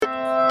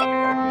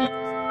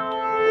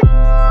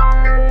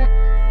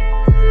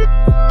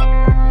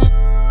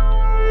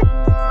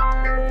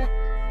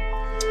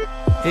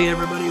Hey,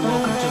 everybody,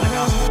 welcome to the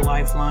Gospel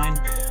Lifeline.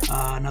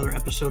 Another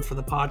episode for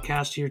the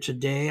podcast here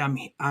today.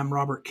 I'm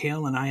Robert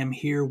Kale, and I am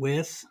here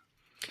with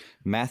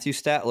Matthew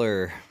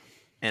Statler.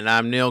 And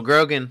I'm Neil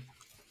Grogan.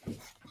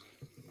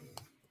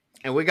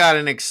 And we got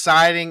an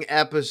exciting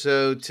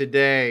episode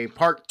today,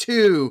 part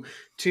 2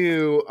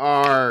 to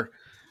our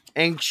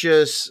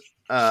anxious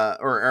or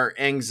our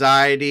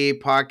anxiety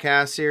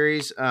podcast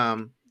series.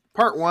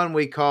 Part 1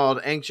 we called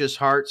Anxious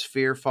Hearts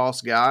Fear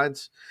False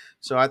Gods.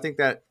 So I think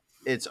that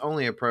it's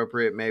only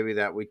appropriate maybe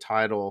that we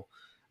title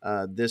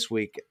this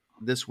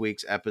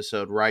week's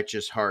episode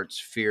Righteous Hearts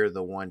Fear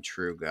the One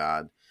True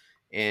God.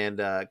 And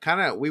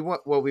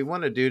what we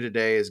want to do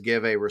today is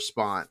give a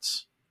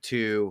response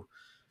to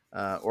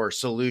or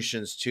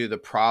solutions to the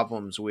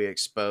problems we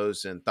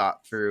exposed and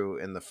thought through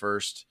in the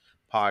first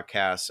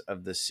podcast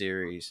of the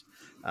series.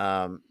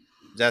 Does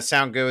that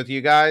sound good with you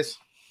guys?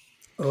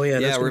 Oh yeah,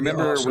 that's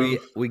remember awesome.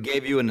 we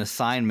gave you an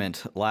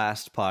assignment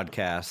last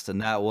podcast,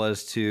 and that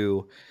was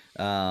to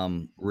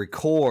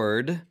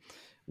record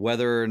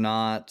whether or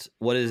not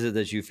what is it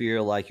that you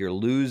feel like you're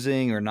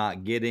losing or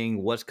not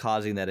getting, what's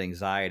causing that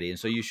anxiety. And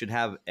so you should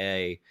have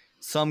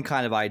some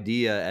kind of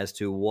idea as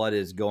to what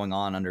is going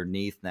on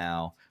underneath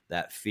now,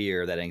 that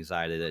fear, that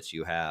anxiety that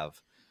you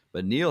have.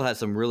 But Neil has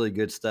some really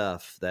good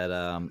stuff that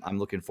I'm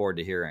looking forward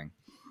to hearing.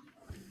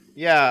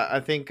 Yeah, I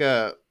think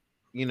to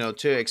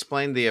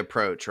explain the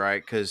approach,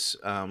 right? Because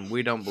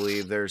we don't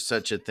believe there's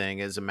such a thing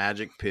as a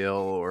magic pill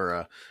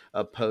or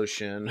a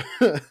potion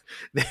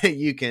that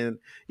you can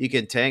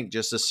take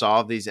just to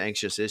solve these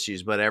anxious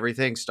issues. But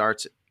everything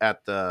starts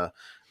at the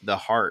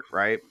heart,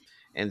 right?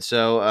 And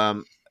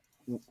so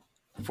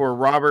for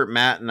Robert,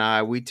 Matt, and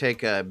I, we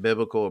take a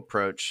biblical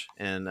approach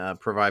and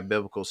provide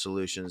biblical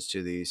solutions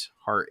to these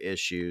heart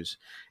issues.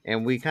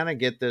 And we kind of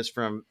get this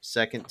from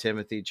 2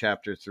 Timothy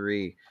chapter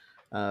 3,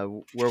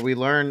 where we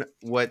learn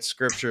what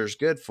Scripture is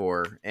good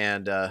for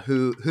and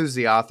who's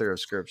the author of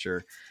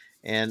Scripture.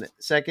 And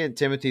 2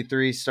 Timothy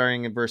 3,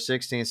 starting in verse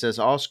 16, says,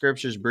 "All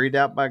Scripture is breathed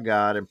out by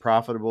God and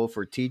profitable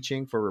for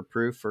teaching, for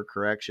reproof, for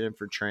correction,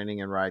 for training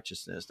in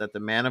righteousness, that the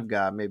man of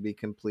God may be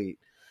complete,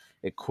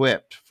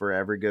 equipped for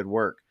every good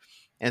work."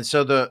 And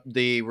so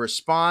the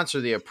response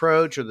or the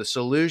approach or the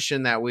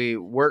solution that we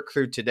work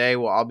through today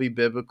will all be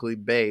biblically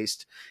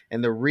based.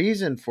 And the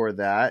reason for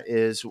that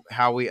is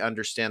how we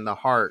understand the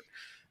heart.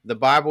 The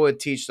Bible would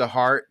teach the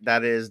heart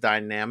that is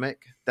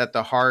dynamic, that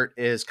the heart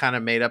is kind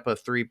of made up of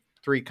three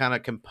kind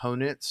of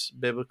components,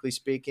 biblically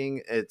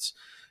speaking. It's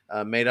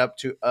made up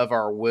of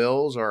our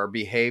wills or our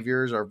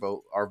behaviors,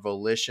 our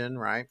volition,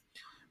 right?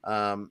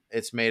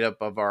 It's made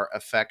up of our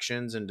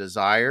affections and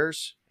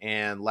desires.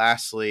 And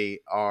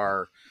lastly,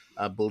 our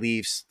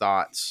beliefs,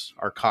 thoughts,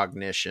 our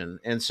cognition.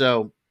 And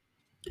so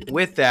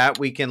with that,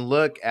 we can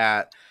look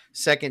at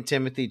 2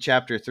 Timothy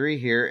chapter 3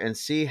 here and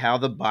see how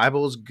the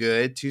Bible is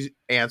good to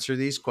answer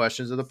these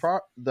questions of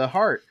the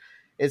heart.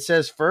 It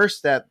says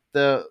first that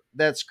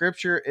that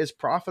Scripture is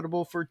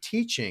profitable for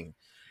teaching.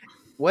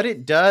 What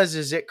it does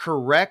is it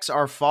corrects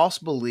our false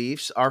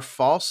beliefs, our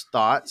false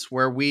thoughts,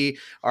 where we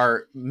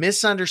are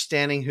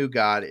misunderstanding who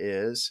God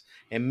is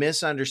and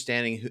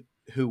misunderstanding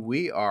who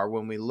we are.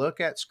 When we look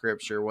at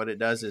Scripture, what it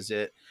does is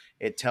it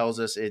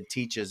tells us, it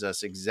teaches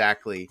us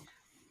exactly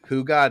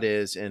who God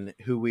is and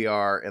who we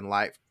are in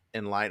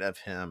light of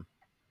Him.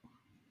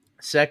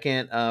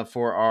 Second,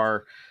 for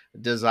our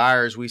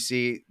desires, we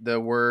see the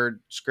word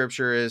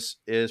Scripture is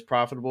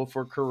profitable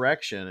for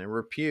correction and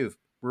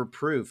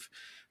reproof.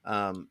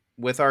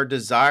 With our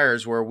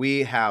desires, where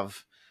we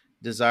have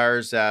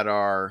desires that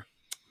are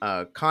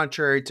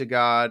contrary to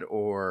God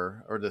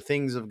or the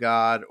things of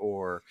God,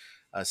 or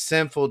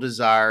sinful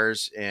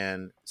desires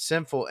and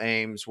sinful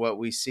aims, what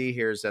we see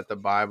here is that the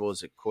Bible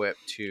is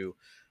equipped to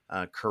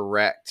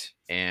correct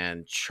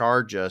and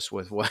charge us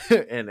with what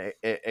and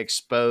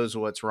expose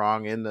what's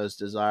wrong in those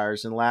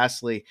desires. And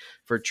lastly,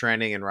 for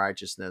training in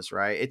righteousness,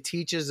 right? It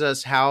teaches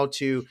us how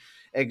to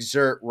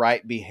exert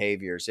right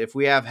behaviors. If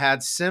we have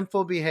had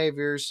sinful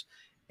behaviors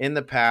in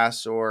the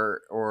past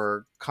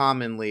or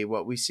commonly,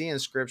 what we see in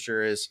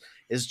Scripture is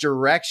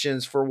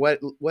directions for what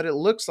it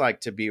looks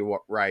like to be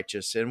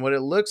righteous and what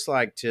it looks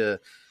like to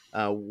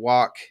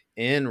walk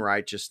in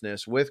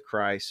righteousness with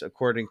Christ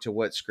according to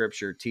what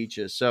Scripture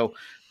teaches. So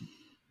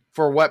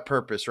for what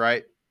purpose,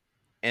 right?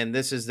 And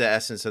this is the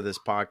essence of this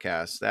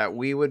podcast, that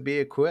we would be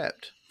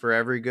equipped for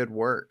every good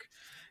work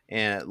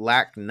and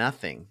lack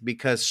nothing,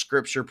 because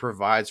Scripture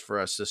provides for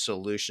us the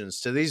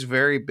solutions to these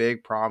very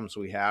big problems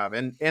we have.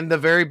 And the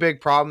very big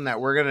problem that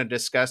we're going to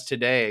discuss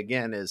today,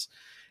 again, is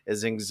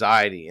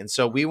anxiety. And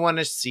so we want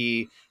to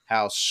see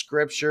how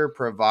Scripture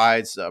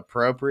provides the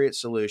appropriate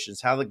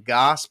solutions, how the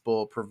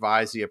gospel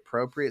provides the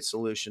appropriate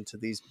solution to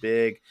these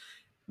big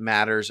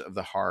matters of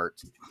the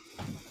heart.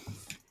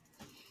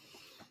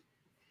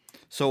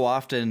 So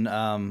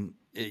often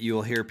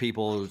you'll hear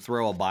people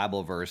throw a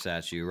Bible verse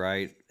at you,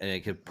 right? And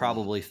it could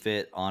probably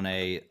fit in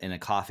a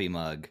coffee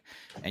mug.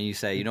 And you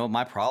say,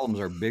 my problems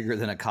are bigger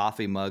than a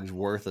coffee mug's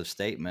worth of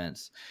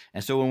statements.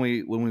 And so when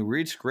we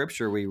read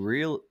Scripture, we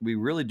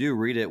really do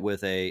read it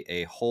with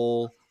a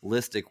whole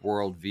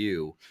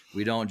worldview.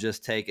 We don't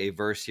just take a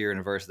verse here and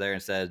a verse there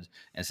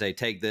and say,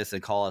 take this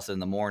and call us in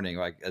the morning,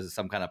 like as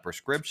some kind of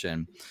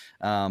prescription.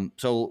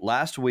 So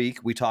last week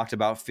we talked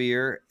about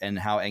fear and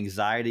how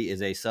anxiety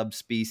is a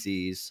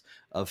subspecies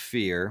of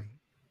fear,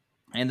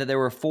 and that there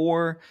were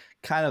 4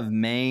 kind of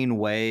main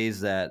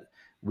ways that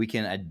we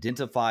can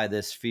identify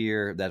this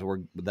fear that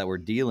we're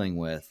dealing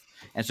with.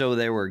 And so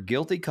they were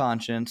guilty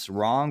conscience,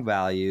 wrong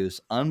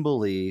values,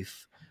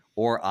 unbelief,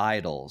 or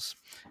idols.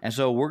 And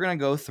so we're going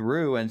to go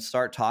through and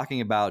start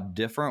talking about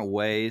different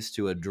ways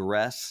to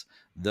address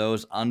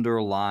those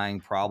underlying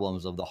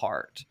problems of the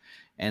heart.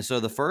 And so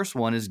the first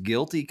one is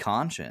guilty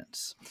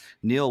conscience.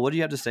 Neil, what do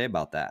you have to say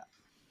about that?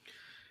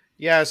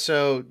 Yeah,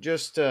 so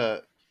just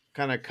to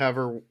kind of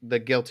cover the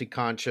guilty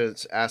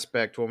conscience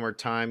aspect one more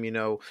time,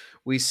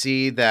 we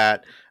see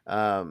that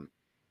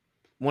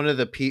one of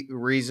the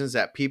reasons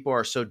that people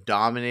are so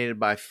dominated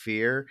by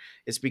fear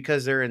is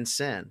because they're in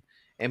sin.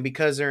 And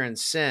because they're in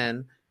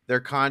sin, their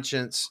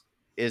conscience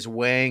is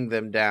weighing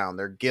them down.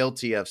 They're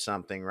guilty of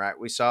something, right?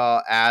 We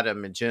saw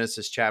Adam in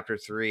Genesis chapter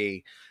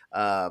 3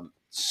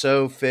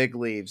 sow fig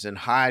leaves and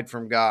hide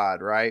from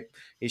God, right?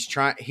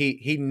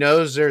 He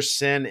knows there's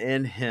sin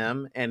in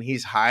him, and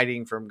he's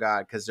hiding from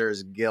God because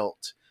there's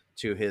guilt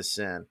to his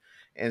sin.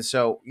 And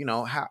so,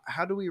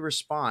 how do we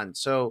respond?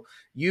 So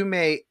you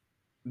may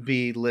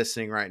be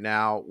listening right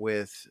now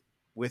with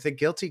a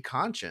guilty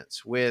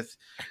conscience, with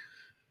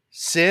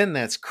sin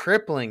that's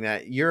crippling,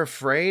 that you're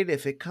afraid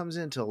if it comes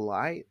into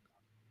light,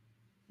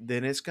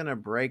 then it's going to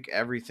break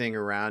everything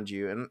around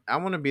you. And I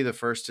want to be the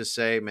first to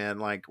say, man,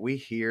 like, we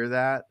hear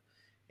that,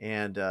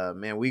 and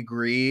man, we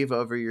grieve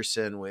over your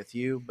sin with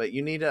you, but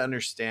you need to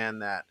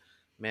understand that,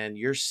 man,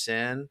 your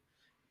sin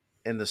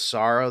and the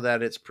sorrow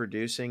that it's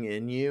producing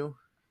in you,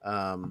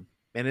 and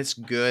it's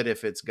good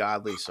if it's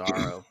godly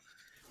sorrow.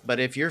 But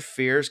if your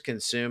fear is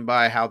consumed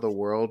by how the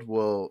world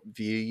will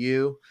view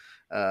you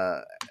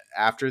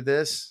after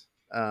this,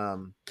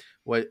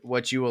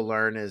 what you will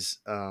learn is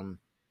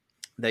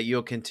that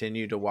you'll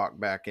continue to walk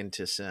back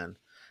into sin.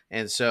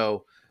 And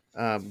so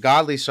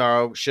godly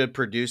sorrow should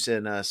produce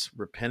in us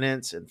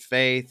repentance and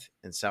faith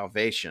and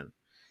salvation.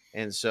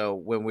 And so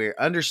when we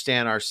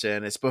understand our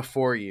sin, it's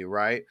before you,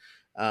 right?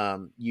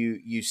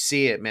 You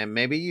see it, man.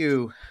 Maybe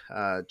you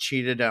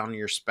cheated on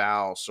your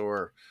spouse,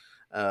 or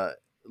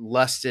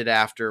lusted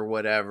after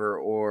whatever,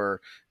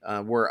 or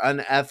were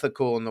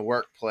unethical in the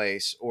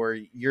workplace, or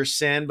your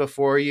sin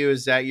before you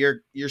is that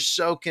you're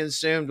so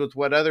consumed with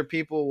what other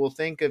people will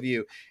think of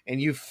you,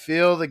 and you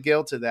feel the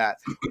guilt of that.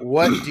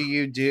 What do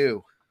you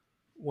do?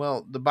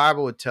 Well, the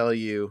Bible would tell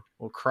you,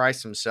 well,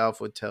 Christ himself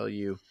would tell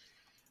you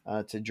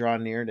to draw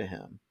near to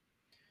him.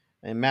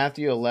 In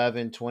Matthew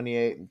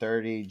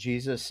 11:28-30,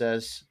 Jesus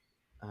says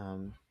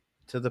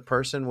to the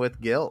person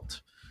with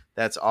guilt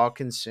that's all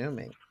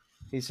consuming,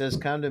 he says,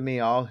 "Come to me,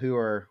 all who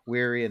are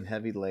weary and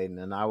heavy laden,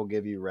 and I will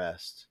give you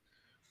rest.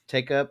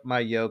 Take up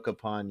my yoke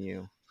upon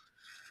you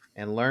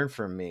and learn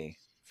from me,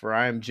 for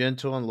I am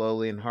gentle and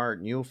lowly in heart,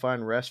 and you will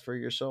find rest for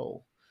your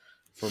soul.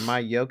 For my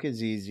yoke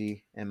is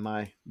easy and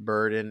my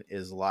burden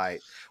is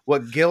light."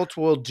 What guilt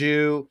will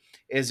do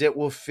is it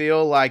will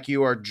feel like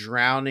you are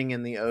drowning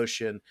in the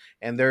ocean,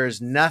 and there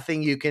is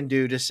nothing you can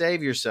do to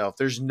save yourself.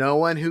 There's no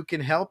one who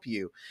can help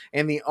you.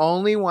 And the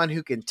only one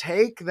who can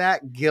take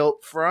that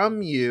guilt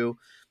from you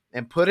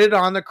and put it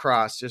on the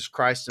cross is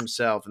Christ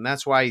himself. And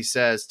that's why he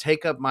says,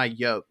 take up my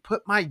yoke.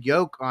 Put my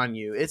yoke on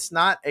you. It's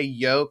not a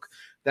yoke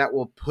that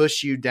will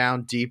push you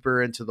down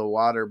deeper into the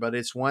water, but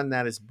it's one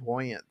that is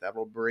buoyant, that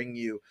will bring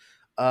you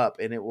up,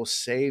 and it will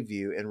save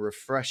you and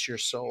refresh your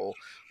soul.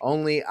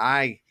 Only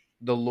I,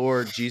 the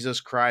Lord Jesus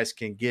Christ,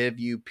 can give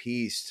you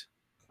peace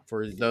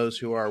for those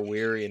who are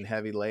weary and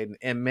heavy laden.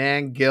 And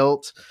man,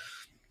 guilt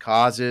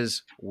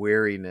causes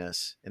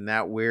weariness, and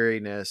that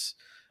weariness,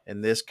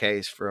 in this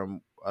case,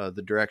 from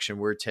the direction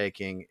we're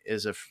taking,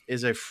 is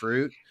a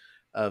fruit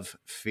of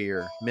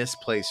fear,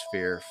 misplaced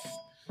fear.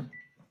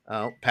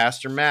 Oh,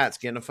 Pastor Matt's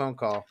getting a phone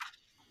call.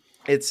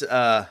 It's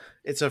a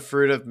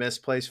fruit of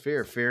misplaced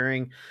fear,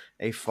 fearing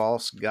a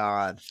false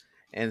god.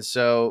 And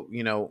so,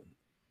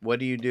 what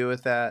do you do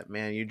with that?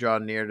 Man, you draw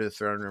near to the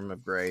throne room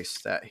of grace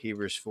that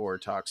Hebrews 4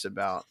 talks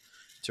about,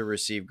 to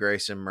receive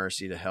grace and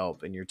mercy to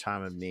help in your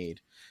time of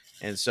need.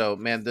 And so,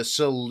 man, the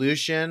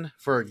solution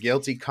for a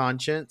guilty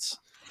conscience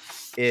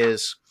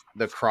is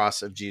the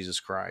cross of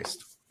Jesus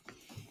Christ.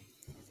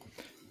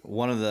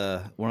 One of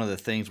the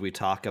things we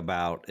talk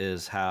about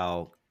is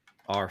how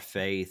our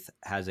faith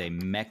has a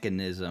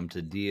mechanism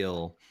to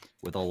deal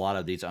with a lot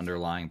of these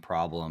underlying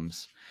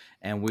problems.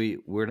 And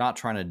we're not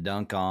trying to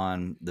dunk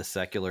on the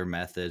secular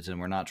methods, and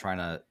we're not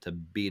trying to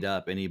beat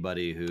up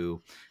anybody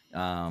who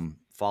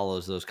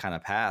follows those kind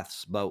of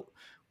paths. But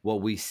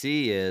what we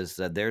see is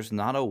that there's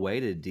not a way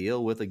to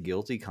deal with a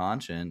guilty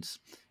conscience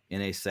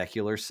in a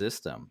secular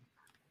system.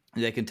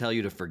 They can tell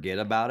you to forget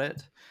about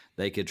it.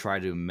 They could try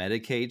to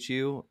medicate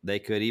you. They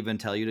could even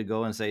tell you to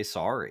go and say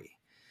sorry.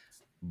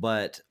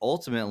 But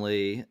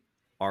ultimately,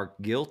 our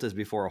guilt is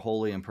before a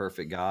holy and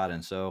perfect God.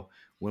 And so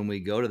when we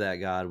go to that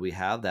God, we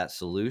have that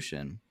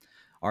solution.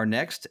 Our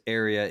next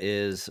area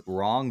is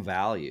wrong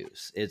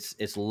values.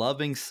 It's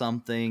loving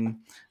something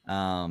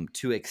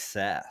to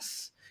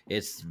excess.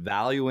 It's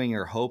valuing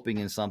or hoping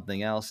in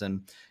something else.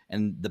 And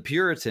the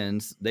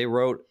Puritans, they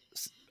wrote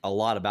a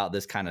lot about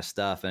this kind of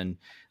stuff, and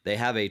they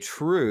have a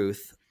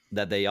truth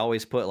that they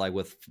always put like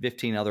with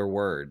 15 other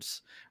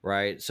words,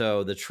 right?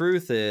 So the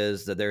truth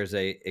is that there's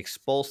a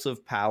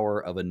expulsive power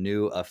of a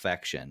new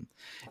affection.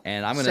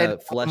 And I'm going to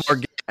flesh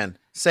again.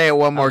 Say it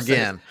one more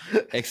again.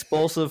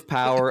 Expulsive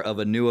power of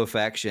a new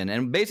affection.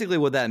 And basically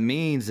what that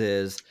means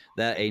is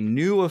that a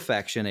new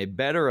affection, a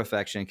better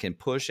affection, can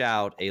push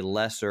out a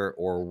lesser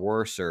or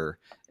worser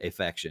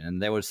affection.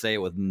 And they would say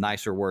it with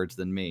nicer words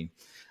than me.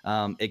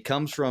 It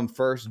comes from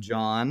 1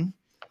 John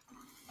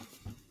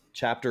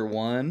chapter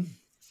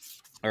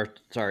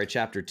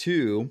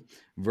 2,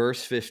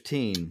 verse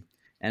 15.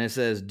 And it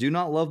says, "Do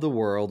not love the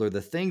world or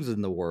the things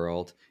in the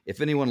world. If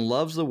anyone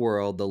loves the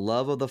world, the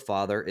love of the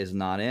Father is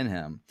not in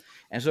him."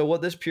 And so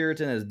what this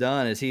Puritan has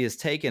done is he has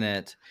taken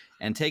it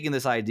and taken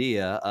this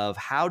idea of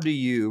how do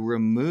you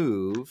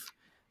remove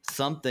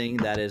something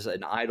that is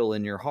an idol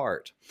in your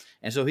heart.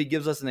 And so he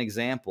gives us an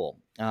example.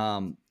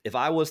 If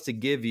I was to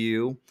give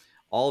you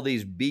all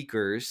these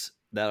beakers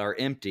that are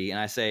empty, and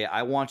I say,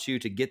 I want you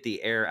to get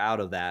the air out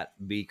of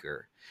that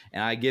beaker,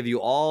 and I give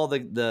you all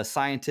the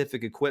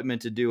scientific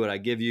equipment to do it. I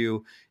give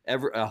you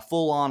a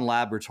full-on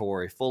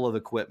laboratory full of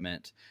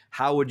equipment.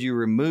 How would you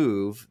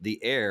remove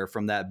the air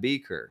from that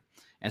beaker?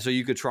 And so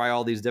you could try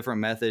all these different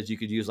methods. You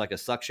could use like a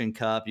suction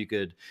cup. You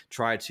could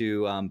try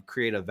to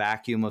create a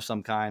vacuum of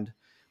some kind.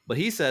 But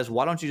he says,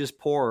 why don't you just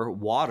pour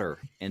water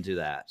into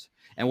that?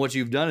 And what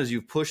you've done is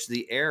you've pushed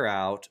the air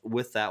out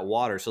with that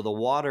water. So the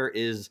water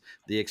is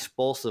the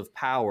expulsive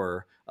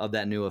power of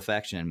that new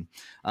affection.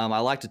 I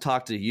like to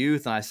talk to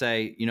youth, and I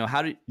say,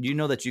 how do you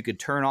know that you could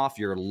turn off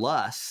your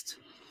lust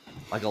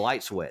like a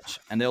light switch?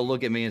 And they'll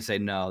look at me and say,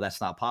 no, that's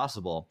not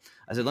possible.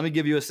 I said, let me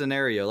give you a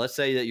scenario. Let's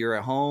say that you're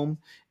at home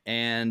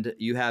and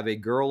you have a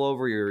girl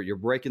over, you're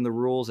breaking the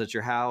rules at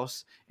your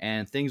house,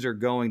 and things are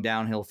going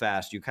downhill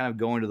fast. You're kind of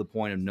going to the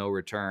point of no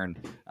return.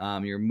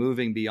 You're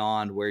moving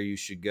beyond where you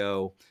should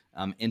go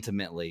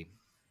intimately.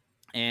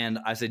 And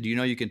I said, do you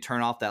know you can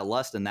turn off that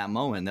lust in that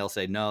moment? And they'll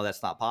say, no,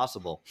 that's not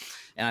possible.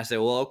 And I say,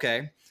 well,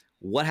 okay.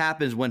 What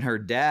happens when her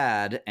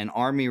dad, an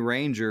Army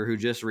Ranger who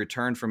just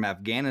returned from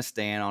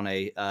Afghanistan on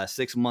a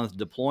 6-month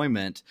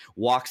deployment,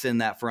 walks in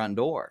that front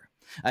door?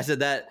 I said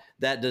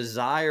that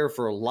desire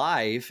for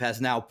life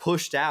has now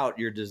pushed out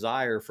your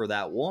desire for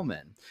that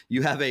woman.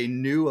 You have a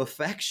new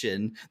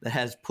affection that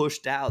has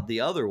pushed out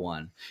the other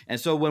one. And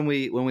so when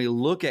we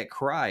look at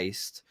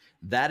Christ,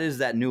 that is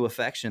that new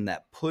affection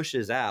that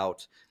pushes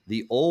out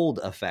the old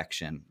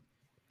affection.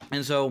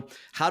 And so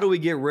how do we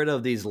get rid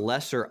of these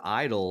lesser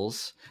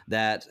idols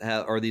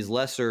or these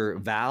lesser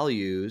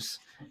values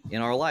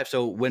in our life?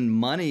 So when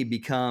money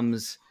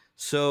becomes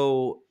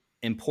so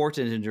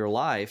important in your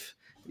life,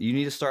 you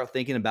need to start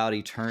thinking about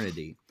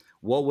eternity.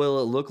 What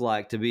will it look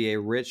like to be a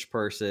rich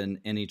person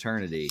in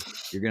eternity?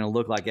 You're going to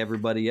look like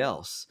everybody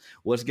else.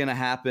 What's going to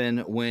happen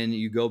when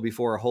you go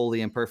before a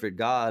holy and perfect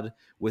God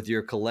with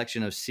your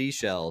collection of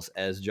seashells,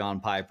 as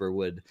John Piper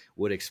would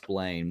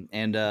explain?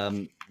 And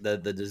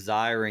the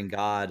desiring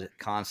God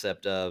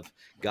concept of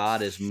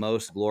God is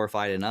most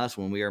glorified in us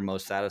when we are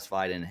most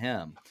satisfied in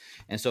him.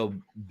 And so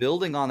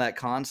building on that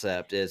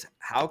concept is,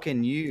 how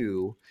can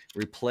you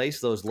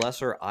replace those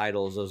lesser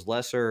idols, those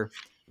lesser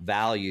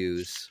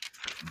values,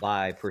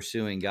 by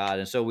pursuing God?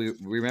 And so we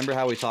remember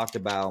how we talked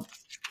about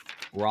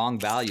wrong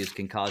values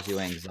can cause you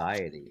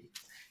anxiety.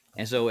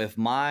 And so if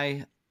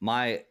my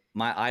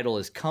idol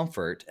is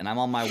comfort, and I'm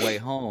on my way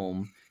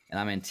home and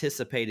I'm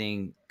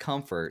anticipating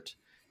comfort,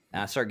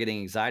 and I start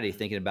getting anxiety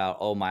thinking about,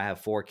 I have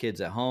 4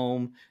 kids at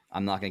home,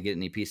 I'm not going to get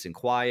any peace and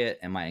quiet,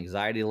 and my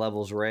anxiety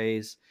levels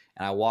raise,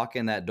 and I walk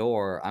in that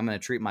door, I'm going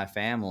to treat my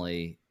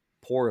family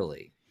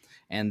poorly.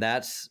 And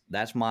that's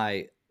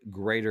my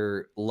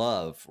greater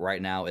love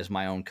right now, is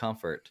my own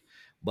comfort.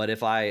 But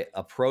if I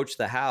approach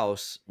the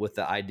house with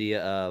the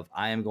idea of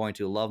I am going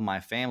to love my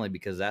family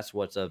because that's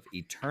what's of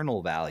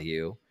eternal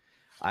value,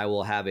 I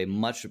will have a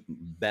much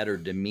better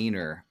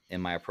demeanor in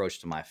my approach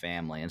to my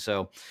family. And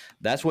so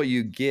that's what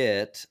you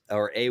get,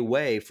 or a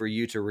way for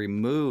you to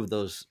remove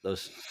those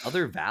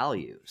other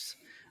values.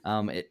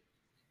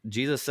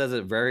 Jesus says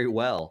it very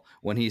well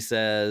when he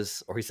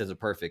says, or he says it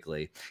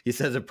perfectly. He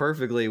says it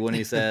perfectly when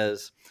he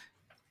says,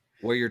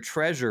 where your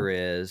treasure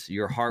is,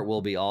 your heart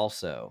will be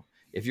also.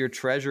 If your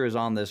treasure is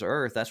on this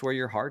earth, that's where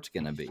your heart's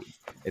going to be.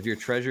 If your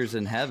treasure is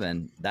in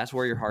heaven, that's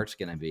where your heart's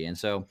going to be. And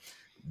so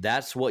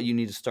that's what you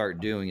need to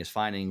start doing, is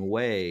finding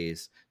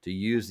ways to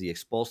use the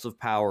expulsive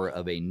power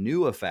of a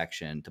new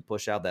affection to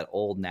push out that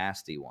old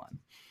nasty one.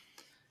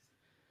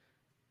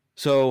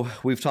 So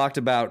we've talked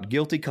about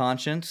guilty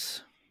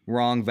conscience,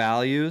 wrong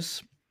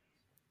values,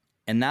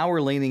 and now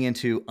we're leaning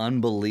into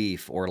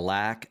unbelief or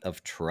lack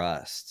of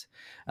trust.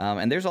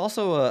 And there's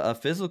also a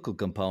physical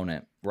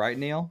component, right,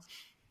 Neil?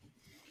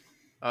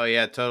 Oh,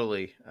 yeah,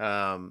 totally.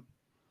 One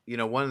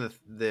of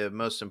the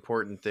most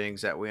important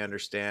things that we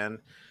understand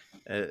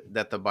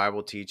that the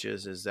Bible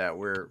teaches is that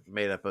we're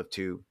made up of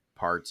two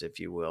parts, if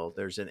you will.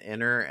 There's an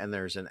inner and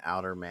there's an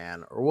outer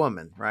man or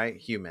woman, right?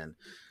 Human.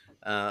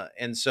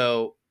 And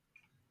so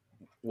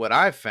what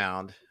I've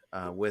found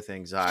with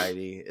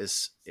anxiety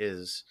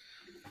is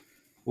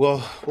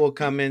we'll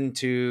come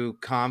into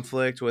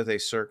conflict with a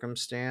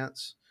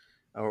circumstance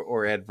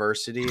or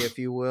adversity, if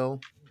you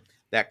will,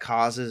 that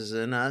causes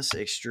in us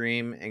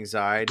extreme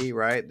anxiety,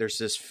 right? There's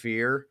this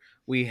fear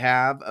we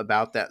have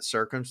about that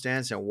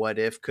circumstance and what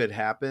if could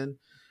happen.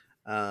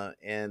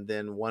 And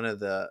then one of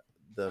the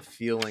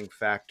fueling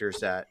factors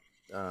that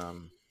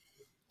um,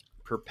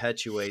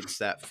 perpetuates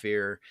that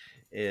fear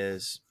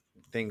is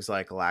things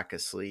like lack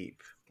of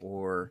sleep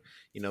or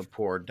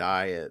poor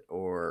diet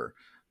or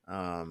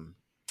um,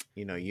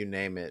 you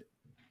name it.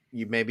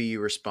 You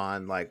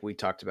respond like we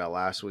talked about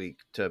last week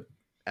to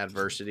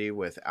adversity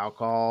with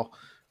alcohol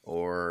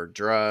or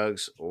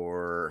drugs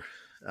or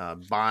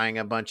buying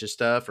a bunch of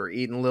stuff or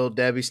eating Little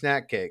Debbie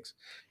snack cakes.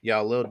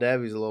 Y'all, Little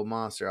Debbie's a little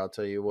monster. I'll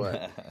tell you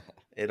what,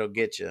 it'll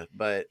get you.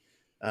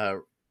 Uh,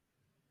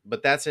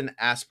 but that's an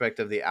aspect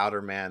of the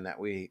outer man that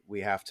we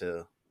have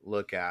to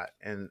look at.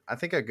 And I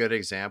think a good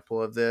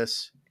example of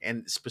this,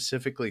 and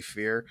specifically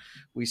fear,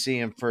 we see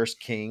in First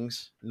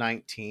Kings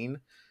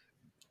 19.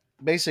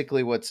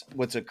 Basically what's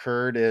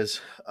occurred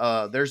is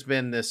there's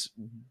been this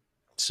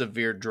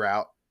severe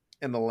drought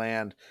in the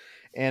land,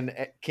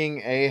 and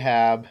King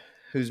Ahab,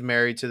 who's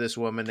married to this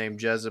woman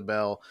named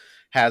Jezebel,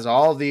 has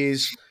all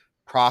these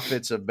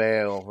prophets of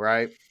Baal,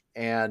 right?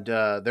 And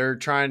they're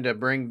trying to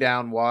bring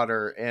down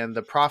water, and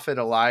the prophet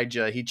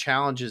Elijah, he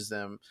challenges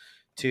them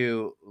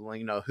to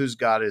whose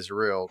God is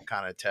real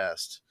kind of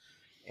test.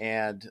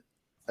 And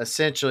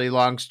essentially,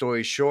 long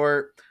story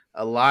short,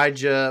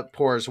 Elijah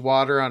pours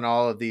water on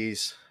all of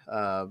these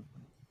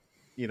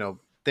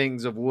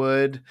things of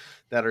wood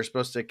that are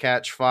supposed to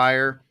catch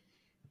fire,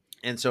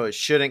 and so it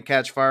shouldn't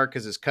catch fire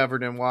because it's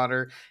covered in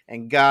water.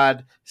 And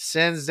God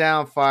sends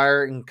down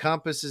fire,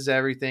 encompasses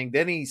everything.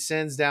 Then he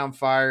sends down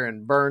fire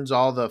and burns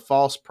all the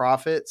false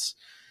prophets.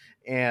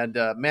 And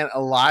man,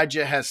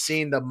 Elijah has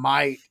seen the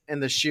might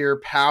and the sheer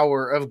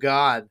power of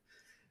God,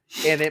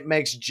 and it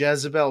makes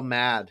Jezebel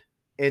mad.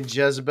 And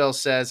Jezebel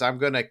says, I'm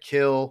going to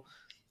kill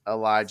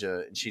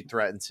Elijah, and she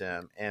threatens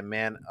him. And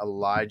man,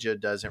 Elijah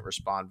doesn't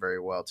respond very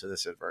well to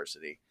this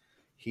adversity.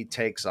 He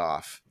takes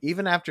off,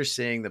 even after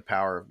seeing the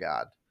power of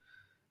God,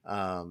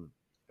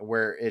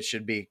 where it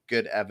should be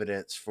good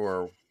evidence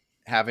for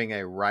having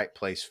a right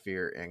place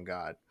fear in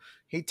God.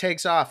 He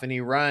takes off and he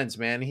runs,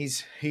 man.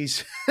 He's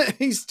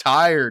he's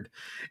tired.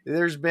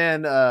 There's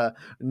been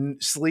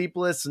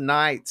sleepless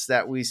nights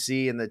that we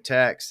see in the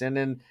text, and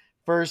in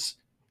First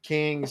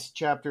Kings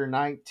chapter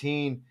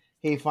 19,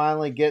 he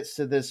finally gets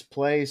to this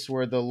place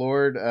where the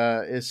Lord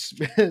is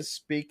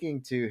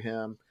speaking to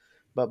him.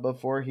 But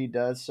before he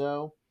does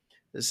so,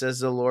 it says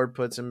the Lord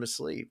puts him to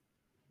sleep.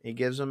 He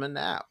gives him a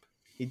nap.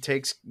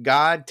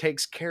 God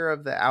takes care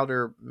of the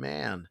outer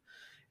man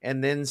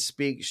and then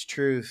speaks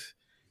truth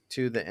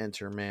to the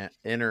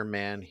inner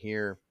man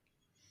here.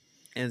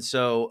 And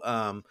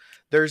so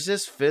there's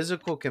this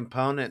physical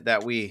component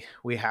that we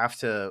have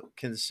to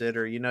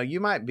consider. You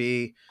might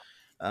be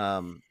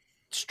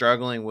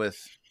struggling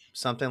with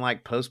something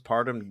like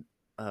postpartum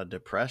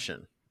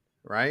depression,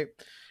 right?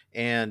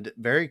 And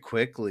very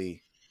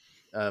quickly,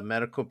 a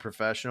medical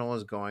professional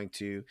is going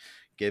to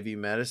give you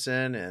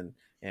medicine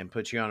and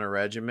put you on a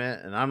regimen.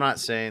 And I'm not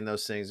saying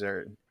those things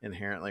are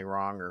inherently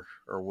wrong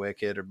or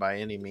wicked or by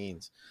any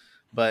means,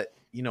 but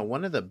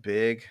one of the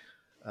big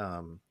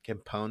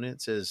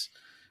components is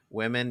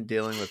women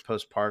dealing with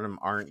postpartum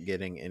aren't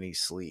getting any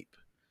sleep.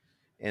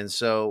 And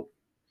so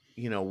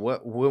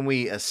when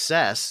we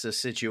assess the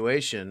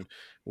situation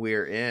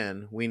we're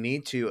in, we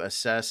need to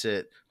assess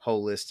it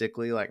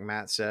holistically, like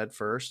Matt said,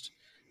 first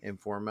and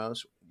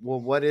foremost.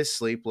 Well, what does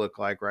sleep look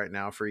like right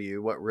now for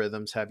you? What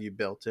rhythms have you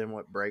built in?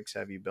 What breaks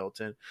have you built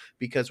in?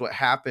 Because what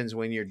happens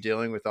when you're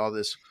dealing with all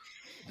this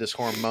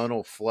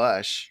hormonal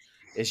flush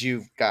is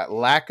you've got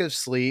lack of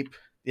sleep.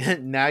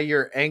 Now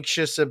you're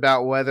anxious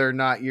about whether or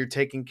not you're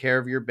taking care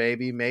of your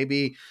baby.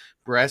 Maybe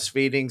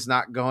breastfeeding's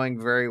not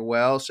going very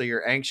well, so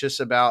you're anxious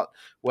about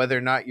whether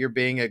or not you're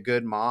being a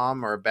good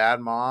mom or a bad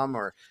mom,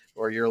 or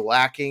you're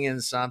lacking in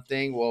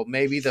something. Well,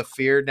 maybe the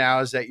fear now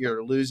is that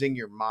you're losing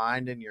your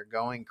mind and you're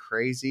going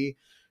crazy.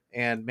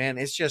 And man,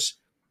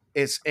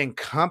 it's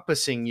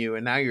encompassing you,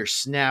 and now you're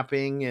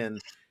snapping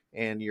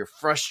and you're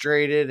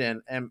frustrated.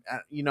 And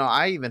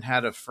I even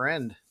had a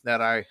friend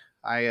that I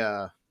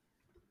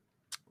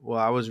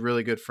was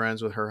really good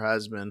friends with her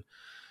husband,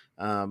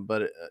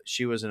 but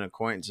she was an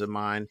acquaintance of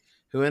mine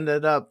who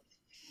ended up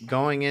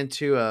going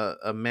into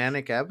a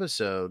manic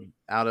episode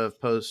out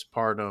of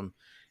postpartum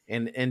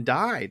and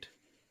died.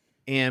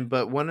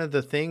 But one of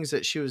the things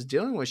that she was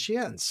dealing with, she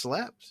hadn't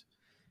slept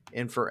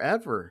in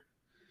forever.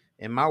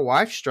 And my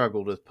wife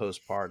struggled with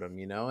postpartum,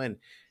 man,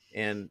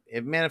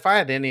 if I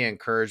had any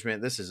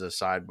encouragement, this is a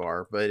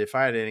sidebar, but if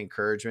I had any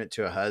encouragement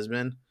to a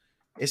husband,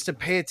 it's to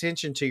pay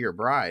attention to your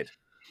bride.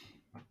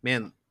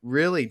 Man,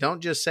 really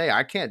don't just say,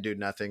 I can't do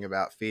nothing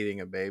about feeding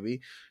a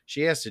baby.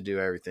 She has to do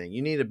everything.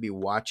 You need to be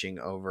watching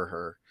over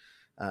her,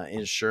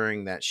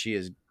 ensuring that she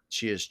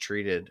is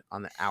treated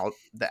on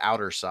the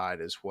outer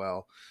side as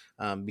well.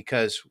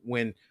 Because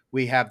when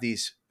we have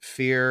these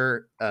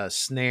fear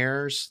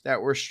snares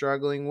that we're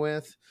struggling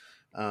with,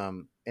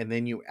 and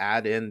then you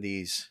add in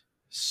these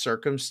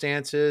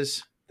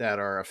circumstances that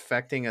are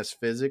affecting us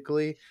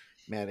physically,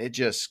 man, it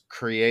just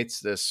creates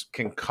this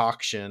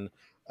concoction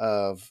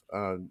of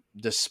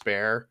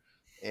despair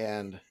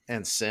and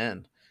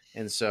sin.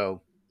 And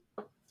so,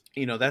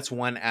 that's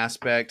one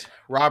aspect.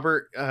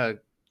 Robert,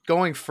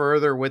 going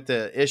further with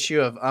the issue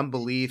of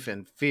unbelief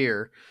and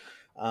fear.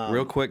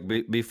 Real quick,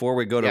 before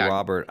we go to Yeah.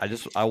 Robert,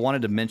 I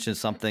wanted to mention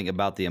something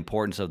about the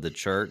importance of the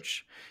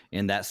church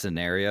in that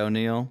scenario,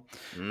 Neil.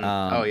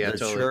 Oh yeah, The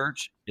totally.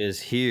 church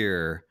is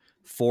here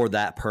for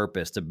that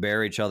purpose, to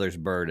bear each other's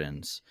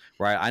burdens,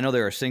 right? I know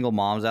there are single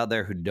moms out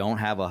there who don't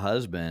have a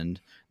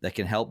husband that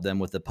can help them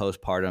with the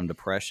postpartum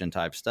depression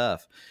type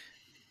stuff.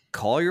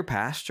 Call your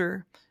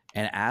pastor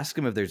and ask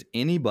him if there's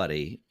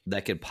anybody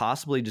that could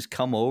possibly just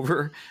come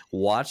over,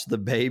 watch the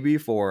baby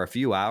for a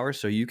few hours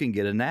so you can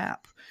get a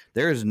nap.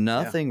 There is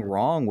nothing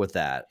wrong with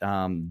that.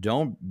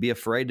 Don't be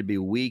afraid to be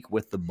weak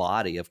with the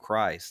body of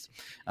Christ.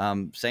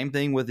 Same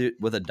thing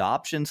with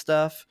adoption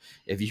stuff.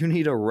 If you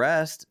need a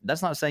rest,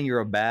 that's not saying you're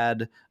a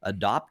bad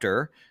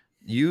adopter.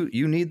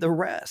 You need the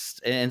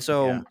rest. And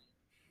so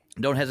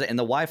don't hesitate. And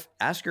the wife,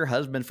 ask your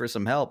husband for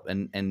some help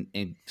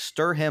and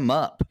stir him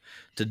up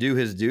to do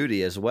his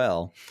duty as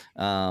well.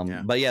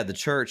 But yeah, the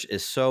church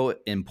is so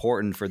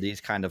important for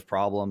these kind of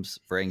problems,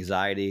 for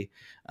anxiety.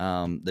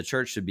 The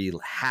church should be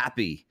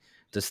happy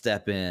to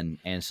step in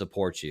and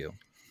support you.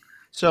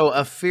 So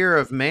a fear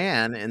of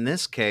man in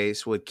this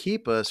case would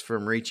keep us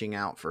from reaching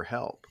out for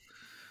help,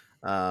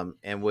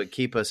 and would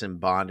keep us in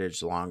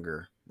bondage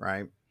longer,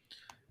 right?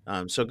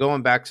 So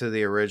going back to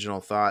the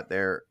original thought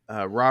there,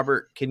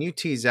 Robert, can you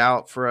tease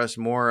out for us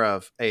more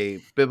of a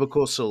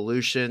biblical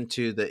solution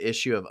to the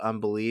issue of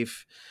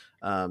unbelief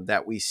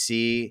that we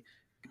see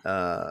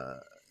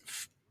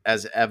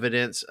as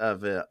evidence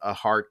of a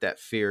heart that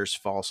fears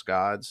false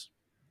gods?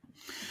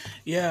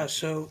 Yeah,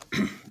 so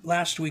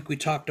last week we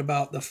talked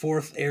about the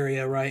fourth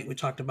area, right? We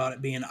talked about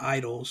it being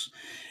idols.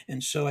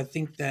 And so I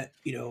think that,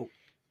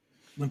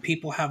 when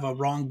people have a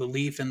wrong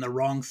belief in the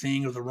wrong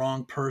thing or the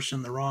wrong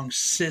person, the wrong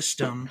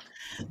system,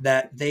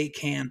 that they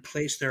can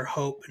place their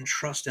hope and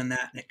trust in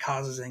that, and it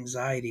causes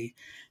anxiety.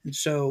 And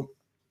so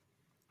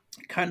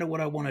kind of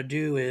what I want to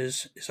do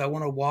is I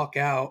want to walk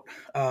out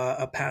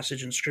a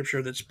passage in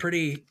scripture that's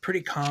pretty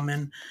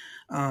common,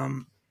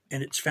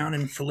 and it's found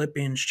in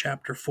Philippians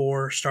chapter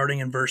 4, starting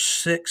in verse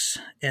 6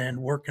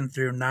 and working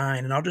through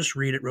 9. And I'll just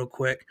read it real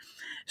quick.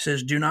 It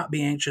says, "Do not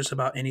be anxious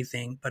about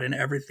anything, but in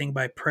everything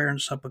by prayer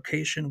and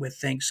supplication with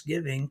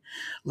thanksgiving,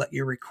 let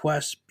your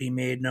requests be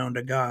made known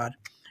to God.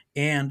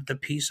 And the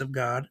peace of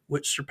God,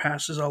 which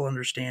surpasses all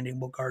understanding,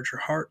 will guard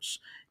your hearts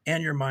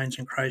and your minds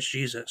in Christ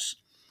Jesus."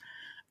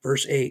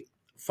 Verse 8,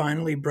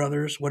 "Finally,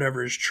 brothers,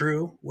 whatever is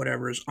true,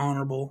 whatever is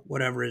honorable,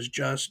 whatever is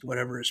just,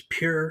 whatever is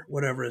pure,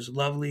 whatever is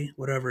lovely,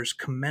 whatever is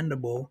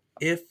commendable,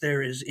 if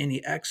there is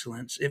any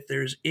excellence, if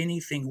there is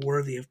anything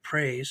worthy of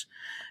praise,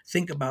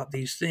 think about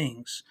these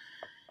things."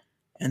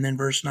 And then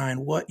verse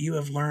 9, "What you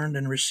have learned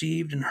and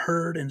received and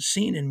heard and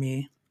seen in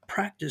me,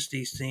 practice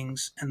these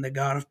things, and the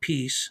God of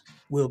peace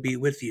will be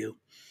with you."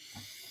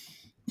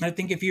 I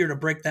think if you were to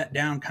break that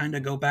down, kind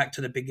of go back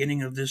to the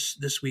beginning of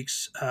this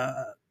week's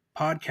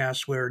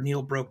podcast where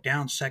Neil broke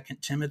down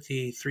 2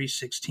 Timothy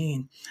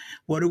 3:16,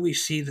 what do we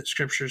see that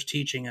Scripture is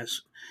teaching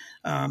us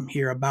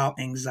here about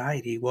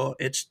anxiety? Well,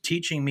 it's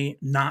teaching me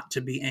not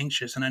to be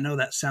anxious, and I know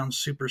that sounds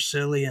super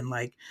silly and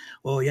like,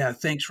 well, yeah,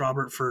 thanks,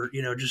 Robert, for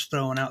just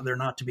throwing out there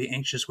not to be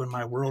anxious when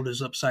my world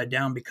is upside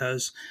down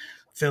because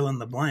fill in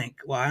the blank.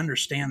 Well, I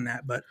understand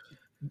that, but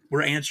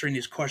we're answering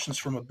these questions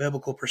from a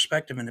biblical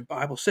perspective, and the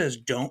Bible says,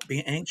 "Don't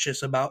be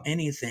anxious about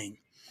anything."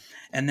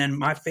 And then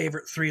my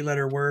favorite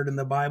three-letter word in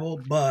the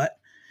Bible, "but,"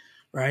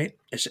 right?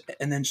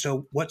 And then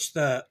so what's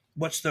the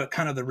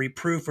kind of the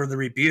reproof or the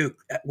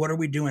rebuke? What are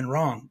we doing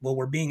wrong? Well,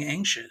 we're being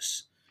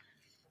anxious.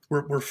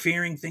 We're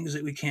fearing things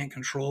that we can't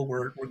control.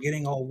 We're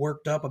getting all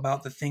worked up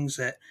about the things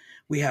that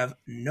we have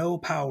no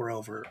power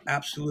over,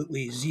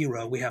 absolutely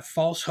zero. We have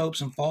false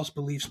hopes and false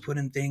beliefs put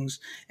in things,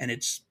 and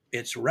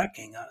it's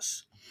wrecking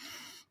us.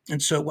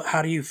 And so,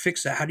 how do you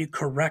fix that? How do you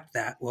correct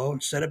that? Well,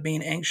 instead of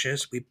being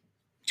anxious, we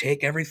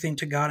take everything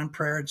to God in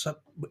prayer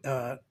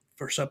and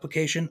for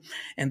supplication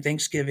and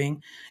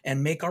thanksgiving,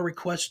 and make our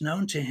requests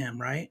known to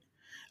Him. Right?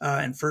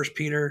 In 1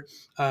 Peter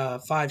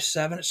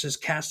 5:7, it says,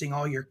 "Casting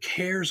all your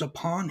cares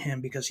upon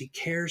Him because He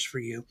cares for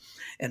you."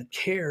 And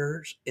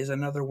cares is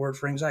another word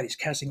for anxiety. It's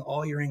casting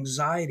all your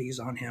anxieties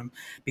on Him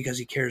because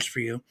He cares for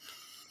you.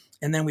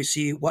 And then we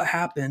see what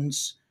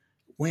happens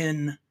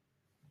when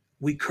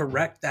we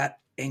correct that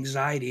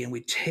anxiety and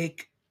we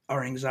take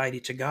our anxiety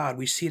to God.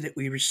 We see that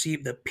we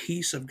receive the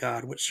peace of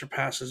God, which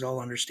surpasses all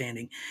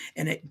understanding,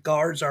 and it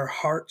guards our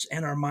hearts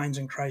and our minds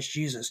in Christ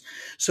Jesus.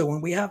 So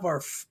when we have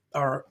our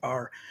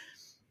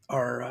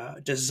our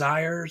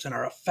desires and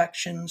our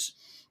affections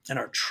and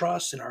our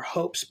trust and our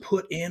hopes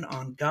put in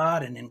on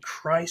God and in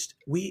Christ,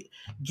 we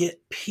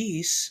get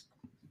peace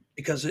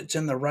because it's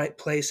in the right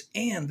place.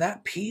 And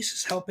that peace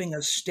is helping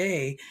us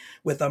stay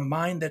with a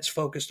mind that's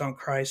focused on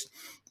Christ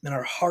and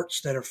our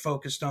hearts that are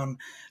focused on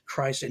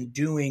Christ and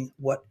doing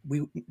what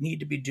we need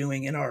to be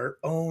doing in our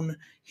own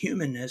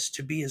humanness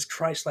to be as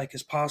Christ-like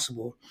as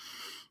possible.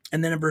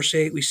 And then in verse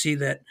 8, we see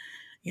that,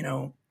 you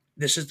know,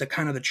 this is the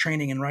kind of the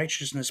training in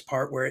righteousness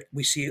part where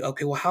we see,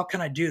 okay, well, how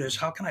can I do this?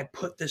 How can I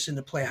put this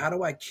into play? How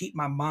do I keep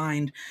my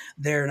mind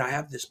there and I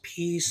have this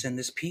peace and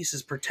this peace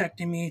is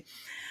protecting me?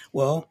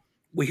 Well,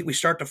 we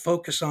start to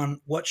focus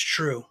on what's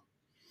true,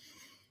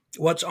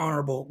 what's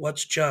honorable,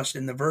 what's just.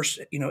 In the verse,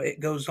 it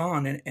goes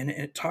on and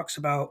it talks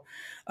about,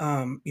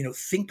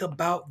 think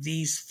about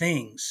these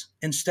things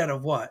instead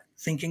of what?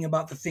 Thinking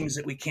about the things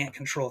that we can't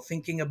control,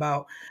 thinking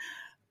about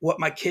what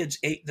my kids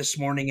ate this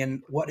morning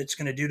and what it's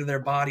going to do to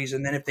their bodies.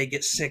 And then if they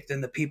get sick, then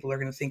the people are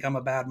going to think I'm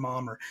a bad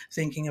mom, or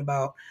thinking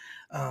about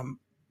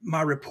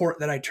my report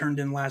that I turned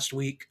in last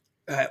week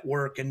at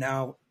work. And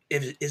now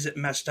is it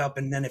messed up?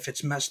 And then if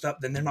it's messed up,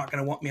 then they're not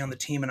going to want me on the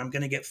team and I'm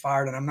going to get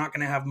fired and I'm not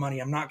going to have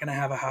money. I'm not going to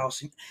have a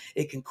house.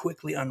 It can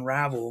quickly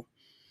unravel.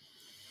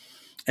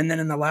 And then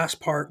in the last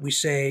part, we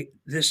say,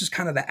 this is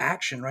kind of the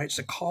action, right? It's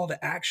a call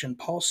to action.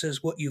 Paul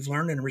says, what you've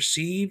learned and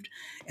received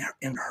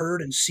and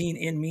heard and seen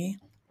in me,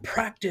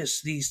 practice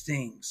these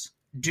things,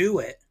 do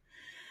it.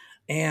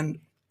 And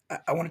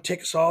I want to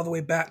take us all the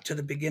way back to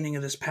the beginning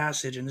of this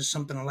passage. And this is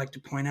something I like to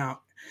point out.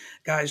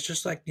 Guys,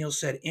 just like Neil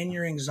said, in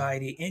your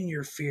anxiety, in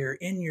your fear,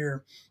 in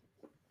your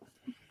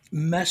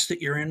mess that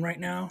you're in right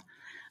now,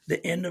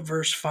 the end of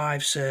verse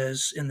 5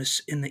 says in the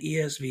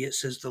ESV, it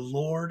says, the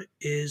Lord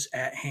is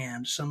at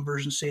hand. Some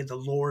versions say the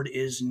Lord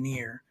is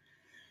near.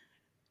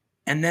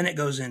 And then it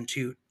goes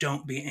into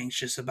don't be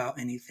anxious about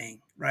anything,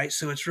 right?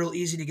 So it's real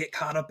easy to get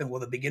caught up in, well,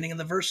 the beginning of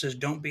the verse says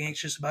don't be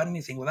anxious about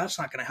anything. Well, that's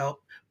not going to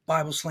help.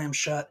 Bible slam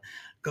shut,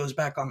 goes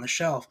back on the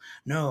shelf.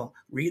 No,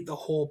 read the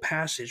whole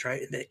passage,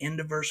 right? At the end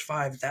of verse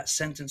 5, that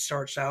sentence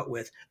starts out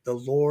with the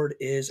Lord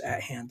is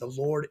at hand. The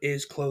Lord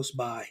is close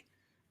by.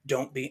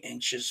 Don't be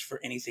anxious for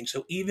anything.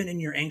 So even in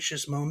your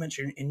anxious moments,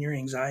 in your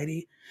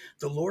anxiety,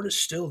 the Lord is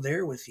still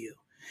there with you.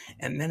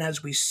 And then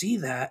as we see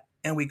that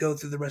and we go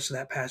through the rest of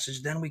that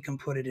passage, then we can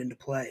put it into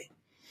play.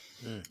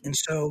 And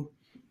so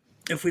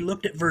if we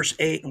looked at verse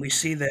 8 and we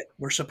see that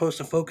we're supposed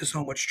to focus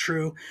on what's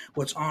true,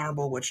 what's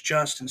honorable, what's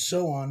just, and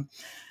so on,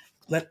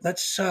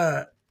 let's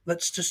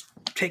just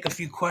take a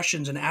few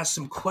questions and ask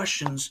some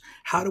questions.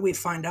 How do we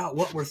find out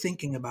what we're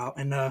thinking about?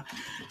 And I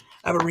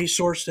have a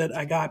resource that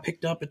I got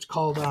picked up. It's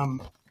called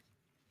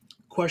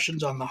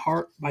Questions on the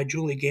Heart by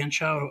Julie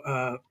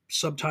Ganschow,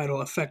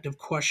 subtitle Effective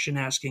Question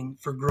Asking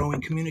for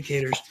Growing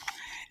Communicators.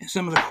 And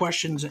some of the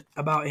questions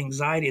about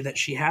anxiety that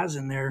she has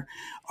in there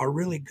are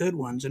really good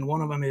ones. And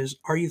one of them is,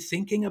 are you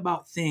thinking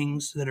about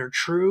things that are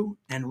true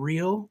and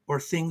real or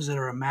things that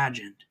are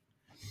imagined?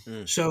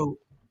 So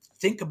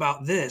think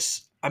about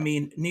this. I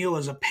mean, Neil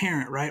is a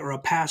parent, right? Or a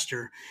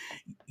pastor.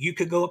 You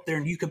could go up there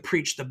and you could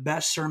preach the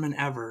best sermon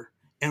ever.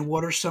 And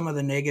what are some of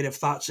the negative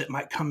thoughts that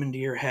might come into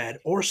your head,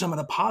 or some of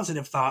the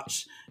positive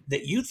thoughts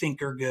that you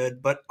think are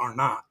good but are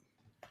not?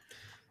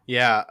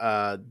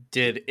 Yeah.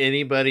 Did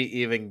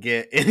anybody even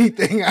get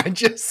anything I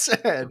just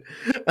said?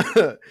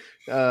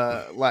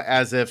 Like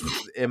as if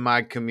in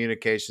my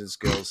communication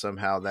skills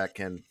somehow that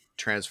can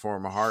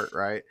transform a heart,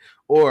 right?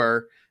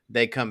 Or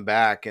they come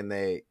back and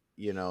they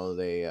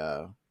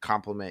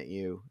compliment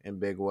you in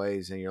big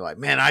ways, and you're like,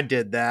 "Man, I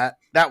did that.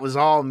 That was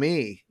all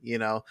me."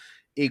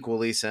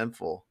 Equally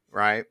sinful,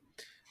 right?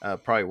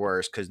 Probably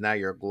worse because now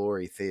you're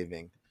glory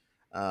thieving.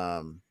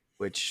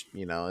 Which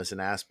is an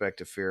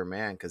aspect of fear of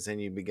man, because then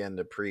you begin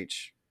to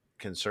preach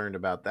concerned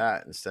about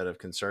that instead of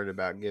concerned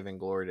about giving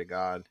glory to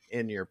God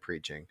in your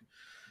preaching.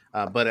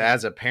 But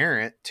as a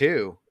parent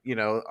too, in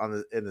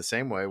the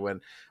same way,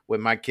 when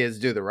my kids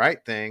do the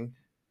right thing,